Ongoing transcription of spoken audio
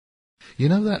You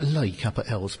know that lake up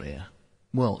at Ellesmere?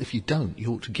 Well, if you don't,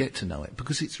 you ought to get to know it,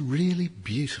 because it's really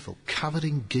beautiful, covered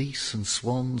in geese and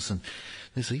swans, and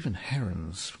there's even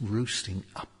herons roosting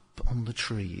up on the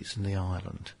trees in the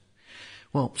island.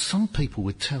 Well, some people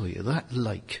would tell you that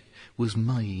lake was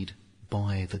made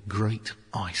by the Great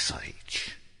Ice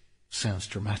Age. Sounds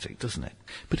dramatic, doesn't it?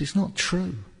 But it's not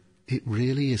true. It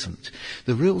really isn't.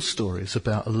 The real story is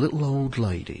about a little old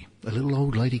lady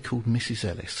called Mrs.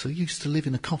 Ellis, who used to live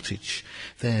in a cottage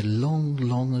there long,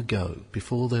 long ago,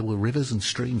 before there were rivers and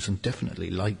streams and definitely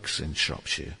lakes in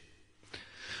Shropshire.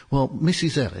 Well,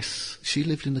 Mrs. Ellis, she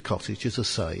lived in the cottage, as I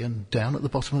say, and down at the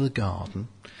bottom of the garden,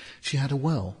 she had a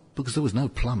well, because there was no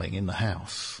plumbing in the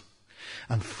house.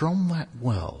 And from that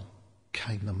well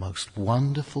came the most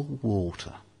wonderful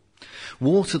water.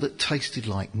 Water that tasted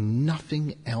like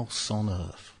nothing else on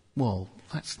earth. Well,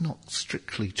 that's not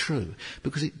strictly true,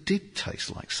 because it did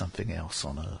taste like something else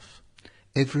on earth.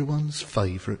 Everyone's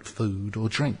favourite food or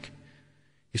drink.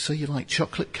 You say you like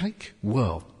chocolate cake?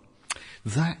 Well,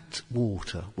 that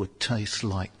water would taste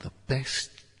like the best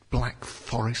Black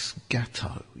Forest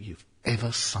gâteau you've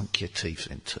ever sunk your teeth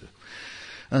into.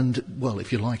 And, well,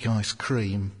 if you like ice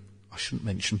cream, I shouldn't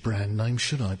mention brand names,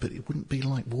 should I? But it wouldn't be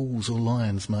like Walls or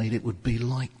Lions made. It would be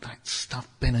like that stuff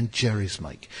Ben and Jerry's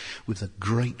make, with the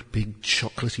great big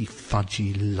chocolatey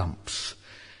fudgy lumps.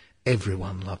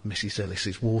 Everyone loved Mrs.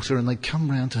 Ellis's water, and they'd come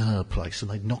round to her place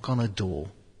and they'd knock on her door.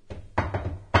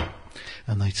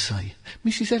 And they'd say,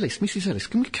 Mrs. Ellis,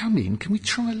 can we come in? Can we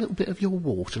try a little bit of your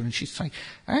water? And she'd say,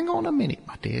 hang on a minute,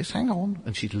 my dears, hang on.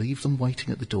 And she'd leave them waiting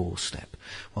at the doorstep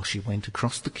while she went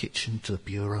across the kitchen to the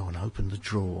bureau and opened the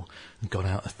drawer and got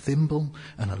out a thimble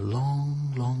and a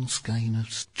long, long skein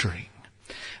of string.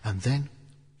 And then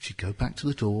she'd go back to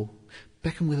the door,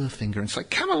 beckon with her finger and say,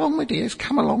 come along, my dears,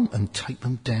 come along, and take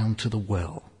them down to the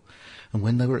well. And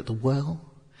when they were at the well,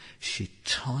 she'd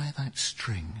tie that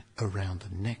string around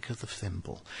the neck of the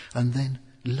thimble and then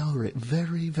lower it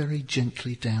very, very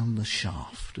gently down the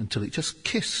shaft until it just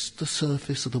kissed the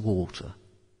surface of the water.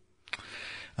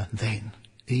 And then,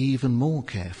 even more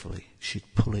carefully,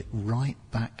 she'd pull it right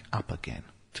back up again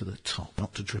to the top,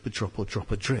 not to drip a drop or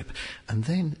drop a drip. And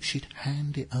then she'd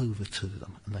hand it over to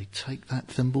them, and they'd take that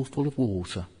thimbleful of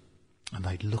water and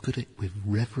they'd look at it with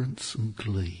reverence and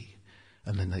glee.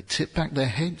 And then they'd tip back their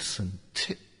heads and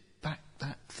tip back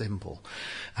that thimble,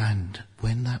 and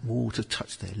when that water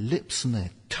touched their lips and their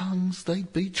tongues,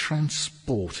 they'd be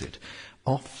transported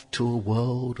off to a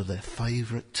world of their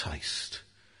favourite taste.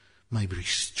 Maybe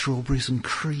strawberries and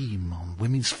cream on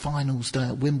women's finals day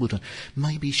at Wimbledon,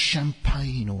 maybe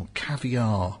champagne or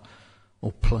caviar,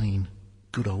 or plain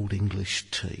good old English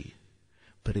tea.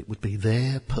 But it would be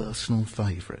their personal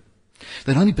favourite.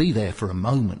 They'd only be there for a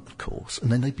moment, of course,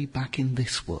 and then they'd be back in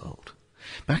this world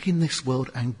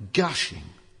and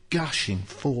gushing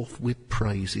forth with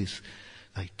praises.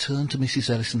 They turned to Mrs.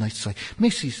 Ellis and they'd say,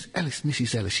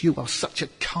 Mrs. Ellis, you are such a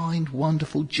kind,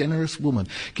 wonderful, generous woman,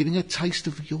 giving a taste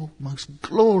of your most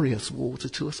glorious water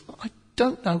to us. I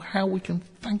don't know how we can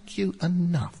thank you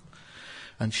enough.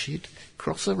 And she'd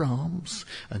cross her arms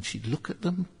and she'd look at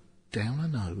them down her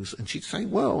nose and she'd say,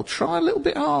 well, try a little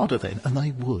bit harder then. And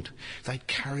they would. They'd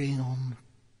carry on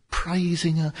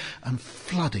praising her and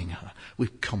flooding her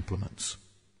with compliments.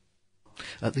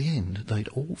 At the end, they'd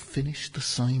all finish the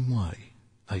same way.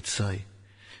 They'd say,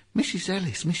 Mrs.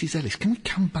 Ellis, can we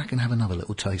come back and have another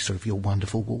little taster of your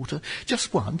wonderful water?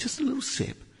 Just one, just a little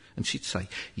sip. And she'd say,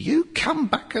 you come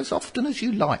back as often as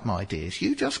you like, my dears.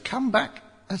 You just come back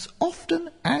as often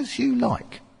as you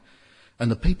like. And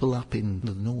the people up in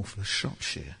the north of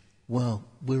Shropshire, well,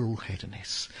 we're all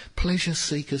hedonists, pleasure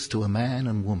seekers to a man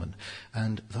and woman,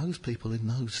 and those people in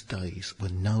those days were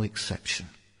no exception.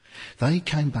 They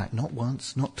came back not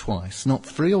once, not twice, not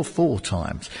 3 or 4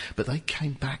 times, but they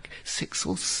came back 6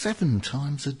 or 7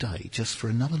 times a day just for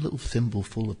another little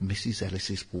thimbleful of Mrs.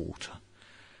 Ellis's water.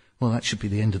 Well, that should be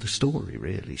the end of the story,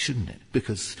 really, shouldn't it?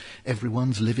 Because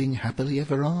everyone's living happily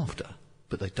ever after,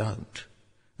 but they don't.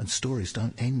 And stories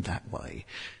don't end that way.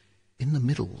 In the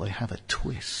middle, they have a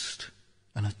twist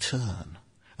and a turn,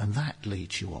 and that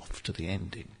leads you off to the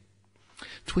ending.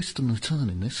 Twist and the turn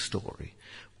in this story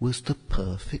was the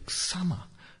perfect summer,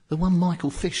 the one Michael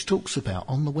Fish talks about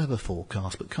on the weather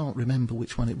forecast, but can't remember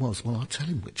which one it was. Well, I'll tell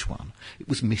him which one. It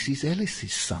was Mrs.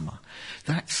 Ellis's summer.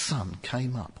 That sun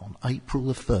came up on April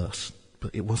the 1st,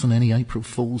 but it wasn't any April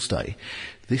Fool's Day.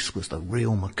 This was the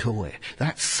real McCoy.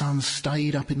 That sun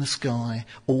stayed up in the sky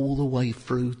all the way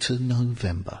through to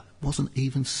November. Wasn't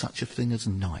even such a thing as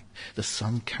night. The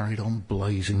sun carried on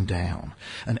blazing down,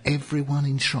 and everyone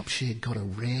in Shropshire got a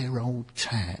rare old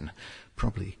tan,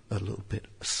 probably a little bit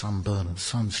of sunburn and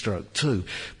sunstroke too,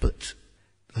 but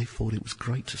they thought it was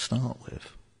great to start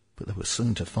with. But they were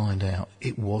soon to find out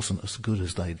it wasn't as good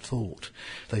as they'd thought.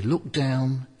 They looked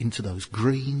down into those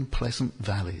green, pleasant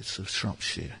valleys of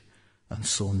Shropshire and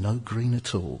saw no green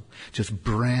at all, just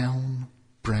brown,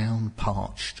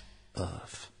 parched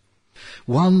earth.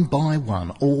 One by one,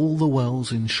 all the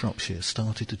wells in Shropshire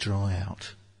started to dry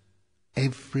out.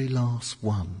 Every last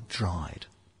one dried,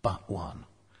 but one.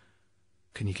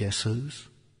 Can you guess whose?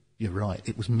 You're right,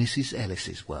 it was Mrs.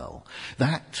 Ellis's well.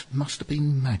 That must have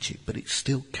been magic, but it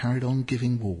still carried on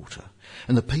giving water.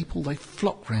 And the people, they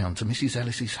flocked round to Mrs.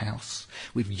 Ellis's house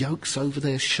with yokes over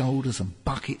their shoulders and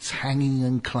buckets hanging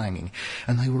and clanging.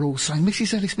 And they were all saying,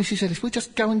 Mrs. Ellis, we'll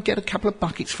just go and get a couple of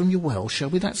buckets from your well, shall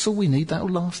we? That's all we need, that'll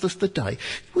last us the day.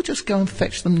 We'll just go and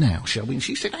fetch them now, shall we? And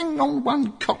she said, hang on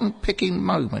one cotton-picking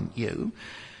moment, you.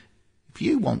 If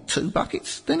you want 2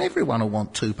 buckets, then everyone will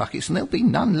want 2 buckets, and there'll be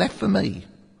none left for me.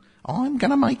 I'm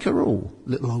going to make a rule.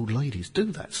 Little old ladies do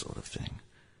that sort of thing.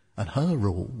 And her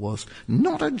rule was,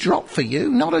 not a drop for you,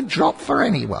 not a drop for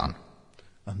anyone.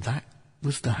 And that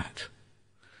was that.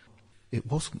 It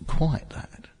wasn't quite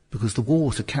that, because the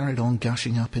water carried on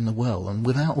gushing up in the well, and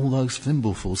without all those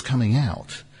thimblefuls coming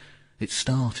out, it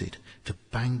started to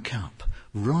bank up,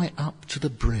 right up to the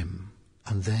brim,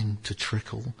 and then to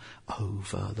trickle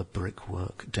over the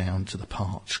brickwork down to the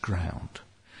parched ground.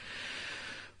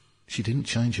 She didn't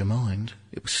change her mind.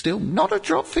 It was still not a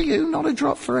drop for you, not a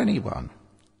drop for anyone.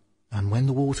 And when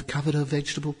the water covered her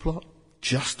vegetable plot,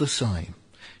 just the same.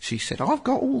 She said, I've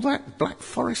got all that Black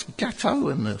Forest gateau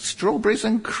and the strawberries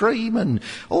and cream and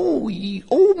all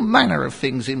manner of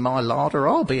things in my larder.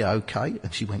 I'll be okay.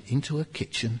 And she went into her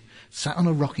kitchen, sat on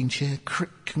a rocking chair,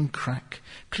 crick and crack,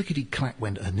 clickety-clack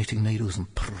went her knitting needles,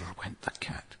 and prrr went the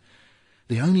cat.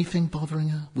 The only thing bothering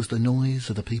her was the noise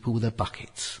of the people with their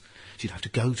buckets. She'd have to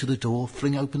go to the door,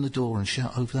 fling open the door and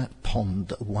shout over that pond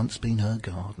that had once been her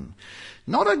garden,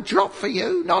 not a drop for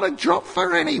you, not a drop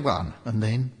for anyone. And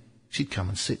then she'd come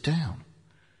and sit down.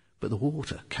 But the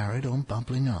water carried on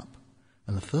bubbling up,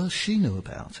 and the first she knew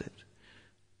about it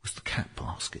was the cat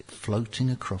basket floating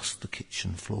across the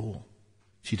kitchen floor.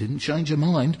 She didn't change her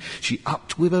mind. She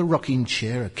upped with her rocking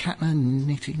chair, a cat and her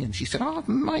knitting, and she said, I've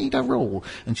made a rule.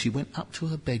 And she went up to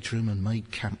her bedroom and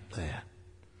made camp there.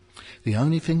 The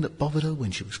only thing that bothered her when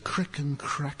she was crick and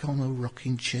crack on her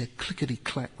rocking chair,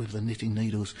 clickety-clack with the knitting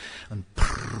needles, and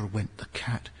prrr went the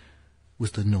cat,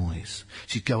 was the noise.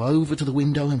 She'd go over to the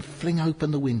window and fling open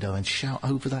the window and shout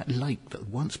over that lake that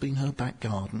had once been her back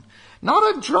garden,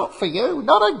 not a drop for you,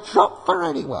 not a drop for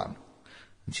anyone.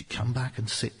 And she'd come back and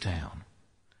sit down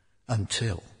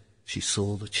until she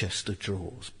saw the chest of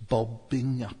drawers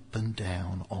bobbing up and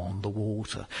down on the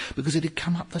water because it had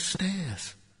come up the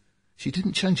stairs. She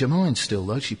didn't change her mind still,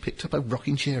 though. She picked up a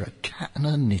rocking chair, a cat and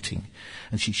her knitting,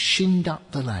 and she shinned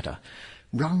up the ladder,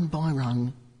 rung by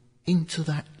rung, into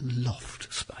that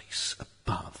loft space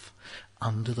above,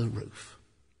 under the roof.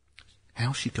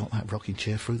 How she got that rocking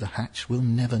chair through the hatch, we'll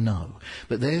never know.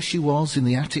 But there she was in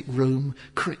the attic room,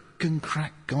 crick and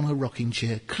crack on her rocking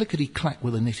chair, clickety-clack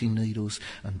with her knitting needles,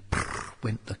 and prrr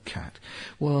went the cat.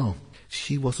 Well,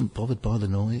 she wasn't bothered by the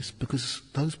noise, because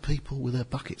those people with their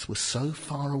buckets were so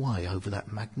far away over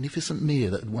that magnificent mere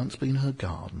that had once been her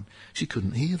garden, she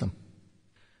couldn't hear them.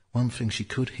 One thing she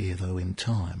could hear, though, in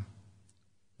time,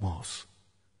 was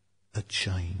a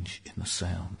change in the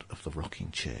sound of the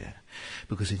rocking chair,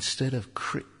 because instead of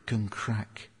crick and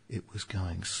crack, it was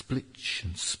going splitch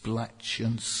and splatch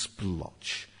and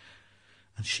splotch.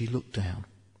 And she looked down,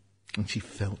 and she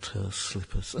felt her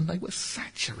slippers, and they were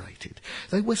saturated,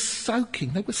 they were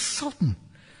soaking, they were sodden,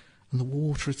 and the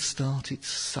water had started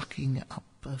sucking up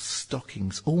her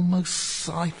stockings, almost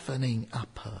siphoning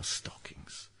up her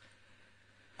stockings.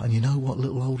 And you know what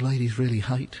little old ladies really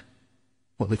hate?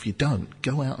 Well, if you don't,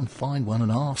 go out and find one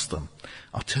and ask them.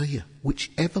 I'll tell you,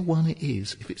 whichever one it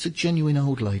is, if it's a genuine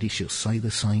old lady, she'll say the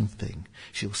same thing.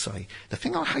 She'll say, the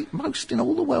thing I hate most in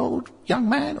all the world, young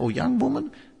man or young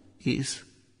woman, is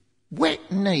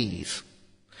wet knees.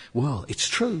 Well, it's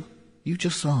true. You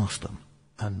just ask them.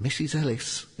 And Mrs.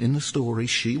 Ellis, in the story,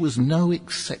 she was no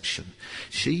exception.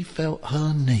 She felt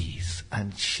her knees,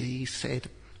 and she said,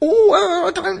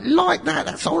 I don't like that.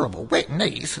 That's horrible. Wet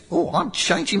knees. I'm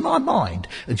changing my mind.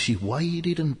 And she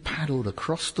waded and paddled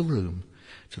across the room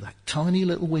to that tiny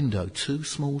little window too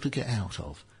small to get out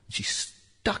of. And she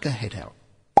stuck her head out,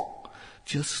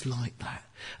 just like that.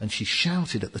 And she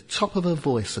shouted at the top of her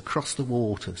voice across the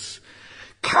waters,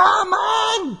 come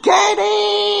on, get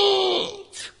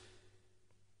it!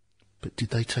 But did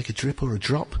they take a drip or a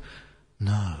drop?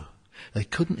 No. They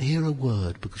couldn't hear a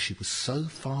word because she was so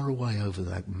far away over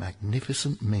that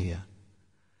magnificent mere.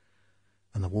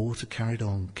 And the water carried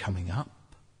on coming up,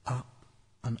 up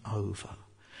and over,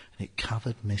 and it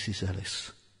covered Mrs.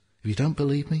 Ellis. If you don't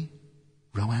believe me,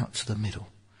 row out to the middle.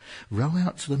 Row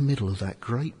out to the middle of that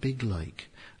great big lake.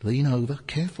 Lean over,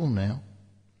 careful now.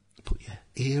 Put your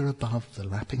ear above the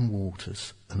lapping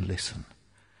waters and listen.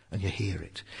 And you hear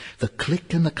it, the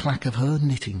click and the clack of her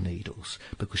knitting needles,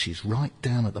 because she's right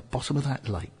down at the bottom of that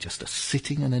lake, just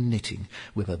a-sitting and a-knitting,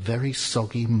 with a very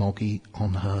soggy moggy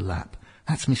on her lap.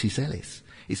 That's Mrs. Ellis.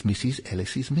 It's Mrs.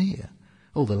 Ellis's mere.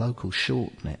 Or the local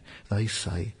shorten it, they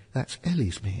say that's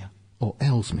Ellesmere, or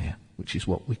Ellesmere, which is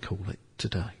what we call it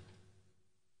today.